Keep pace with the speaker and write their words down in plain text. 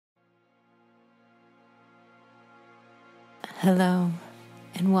Hello,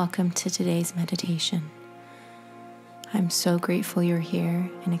 and welcome to today's meditation. I'm so grateful you're here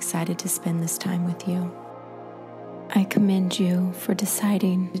and excited to spend this time with you. I commend you for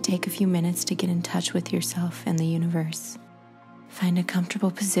deciding to take a few minutes to get in touch with yourself and the universe. Find a comfortable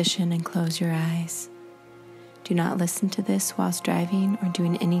position and close your eyes. Do not listen to this whilst driving or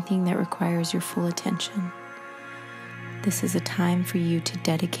doing anything that requires your full attention. This is a time for you to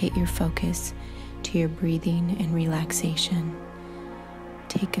dedicate your focus to your breathing and relaxation.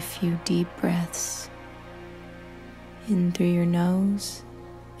 Take a few deep breaths in through your nose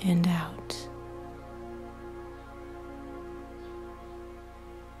and out.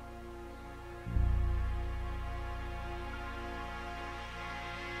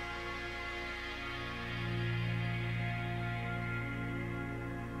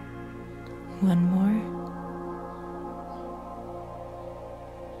 One more.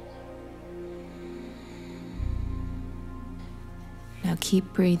 Now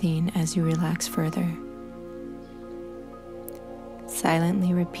keep breathing as you relax further.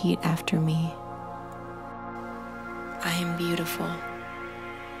 Silently repeat after me. I am beautiful.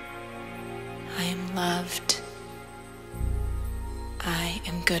 I am loved. I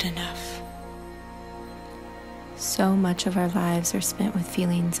am good enough. So much of our lives are spent with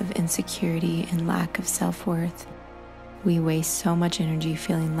feelings of insecurity and lack of self-worth. We waste so much energy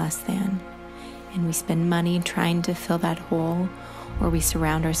feeling less than, and we spend money trying to fill that hole, or we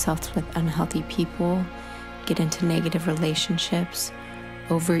surround ourselves with unhealthy people, get into negative relationships,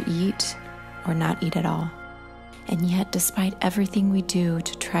 overeat, or not eat at all. And yet, despite everything we do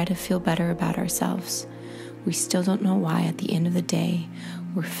to try to feel better about ourselves, we still don't know why at the end of the day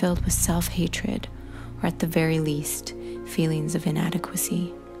we're filled with self-hatred, or at the very least, feelings of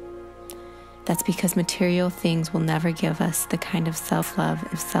inadequacy. That's because material things will never give us the kind of self-love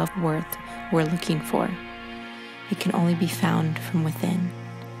and self-worth we're looking for. It can only be found from within.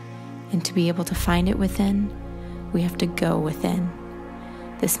 And to be able to find it within, we have to go within.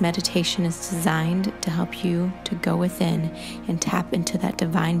 This meditation is designed to help you to go within and tap into that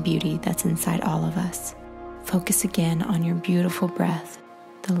divine beauty that's inside all of us. Focus again on your beautiful breath,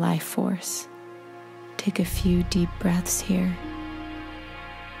 the life force. Take a few deep breaths here.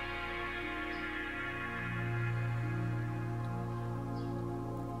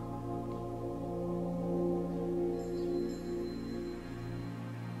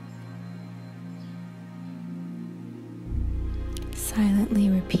 Silently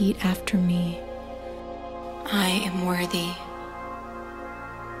repeat after me. I am worthy.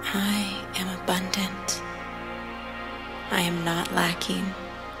 I am abundant. I am not lacking.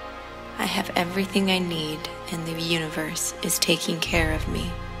 I have everything I need, and the universe is taking care of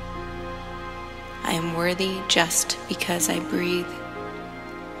me. I am worthy just because I breathe.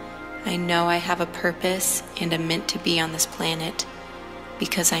 I know I have a purpose and am meant to be on this planet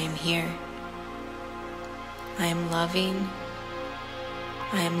because I am here. I am loving.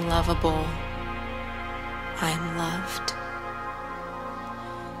 I am lovable. I am loved.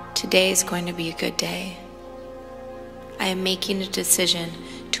 Today is going to be a good day. I am making a decision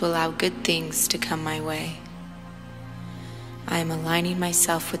to allow good things to come my way. I am aligning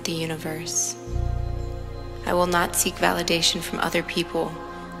myself with the universe. I will not seek validation from other people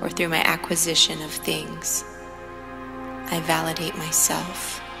or through my acquisition of things. I validate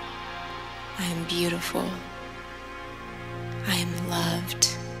myself. I am beautiful. I am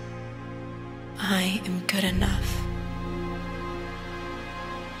loved. I am good enough.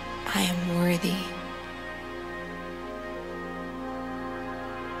 I am worthy.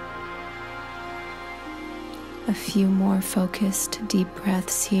 A few more focused, deep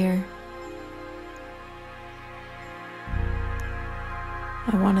breaths here.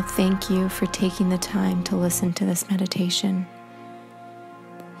 I want to thank you for taking the time to listen to this meditation.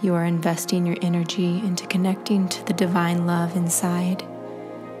 You are investing your energy into connecting to the divine love inside,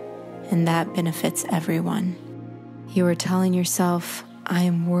 and that benefits everyone. You are telling yourself, I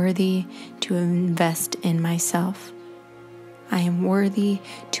am worthy to invest in myself. I am worthy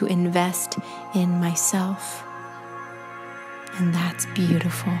to invest in myself. And that's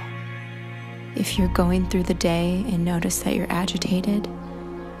beautiful. If you're going through the day and notice that you're agitated,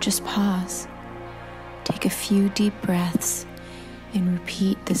 just pause. Take a few deep breaths and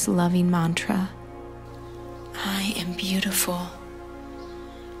repeat this loving mantra. I am beautiful.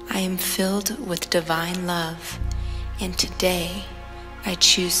 I am filled with divine love, and today I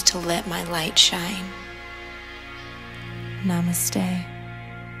choose to let my light shine. Namaste.